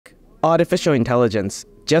artificial intelligence,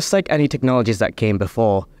 just like any technologies that came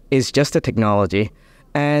before, is just a technology.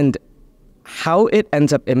 And how it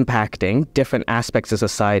ends up impacting different aspects of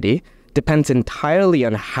society depends entirely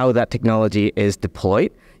on how that technology is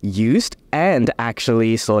deployed, used, and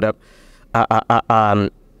actually sort of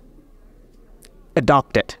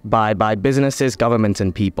adopted by businesses, governments,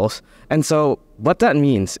 and peoples. And so what that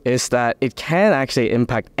means is that it can actually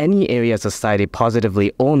impact any area of society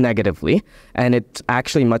positively or negatively. And it's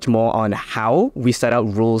actually much more on how we set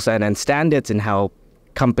out rules and standards and how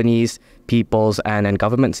companies, peoples, and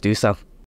governments do so.